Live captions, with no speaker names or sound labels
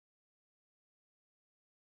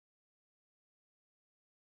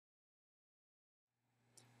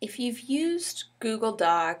If you've used Google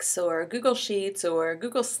Docs or Google Sheets or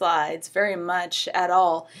Google Slides very much at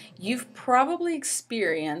all, you've probably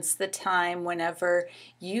experienced the time whenever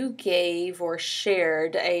you gave or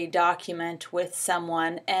shared a document with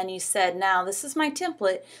someone and you said, now this is my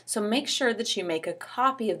template, so make sure that you make a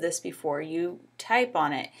copy of this before you type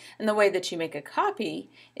on it. And the way that you make a copy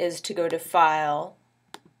is to go to File,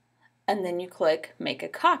 and then you click Make a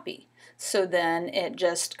Copy. So then it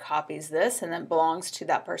just copies this and then belongs to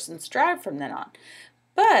that person's drive from then on.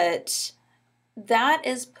 But that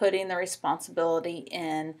is putting the responsibility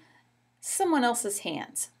in someone else's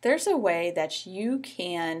hands. There's a way that you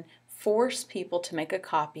can force people to make a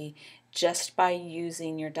copy just by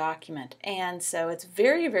using your document. And so it's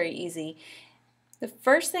very, very easy. The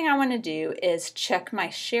first thing I want to do is check my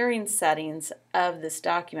sharing settings of this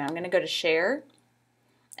document. I'm going to go to Share.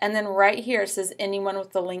 And then right here it says anyone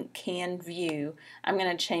with the link can view. I'm going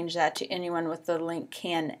to change that to anyone with the link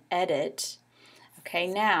can edit. Okay,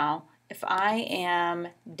 now if I am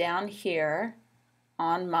down here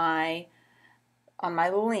on my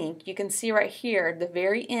link, you can see right here at the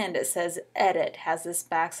very end it says edit, has this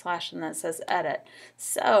backslash and then it says edit.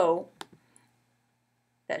 So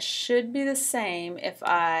that should be the same if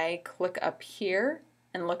I click up here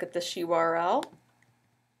and look at this URL.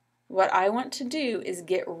 What I want to do is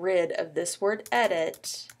get rid of this word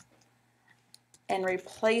edit and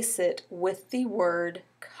replace it with the word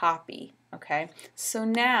copy. Okay, so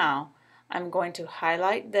now I'm going to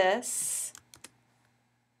highlight this.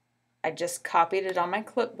 I just copied it on my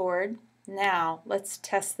clipboard. Now let's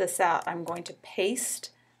test this out. I'm going to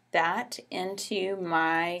paste that into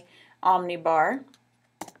my Omnibar,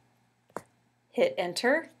 hit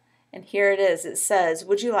enter. And here it is. It says,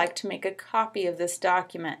 would you like to make a copy of this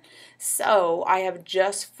document? So I have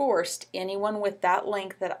just forced anyone with that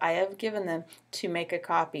link that I have given them to make a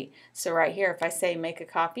copy. So right here, if I say make a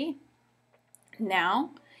copy,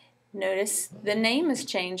 now notice the name is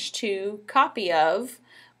changed to copy of,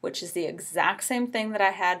 which is the exact same thing that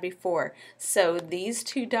I had before. So these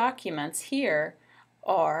two documents here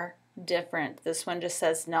are different. This one just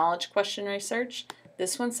says knowledge question research.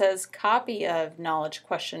 This one says copy of knowledge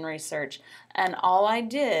question research, and all I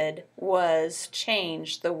did was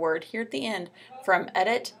change the word here at the end from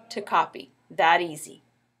edit to copy. That easy.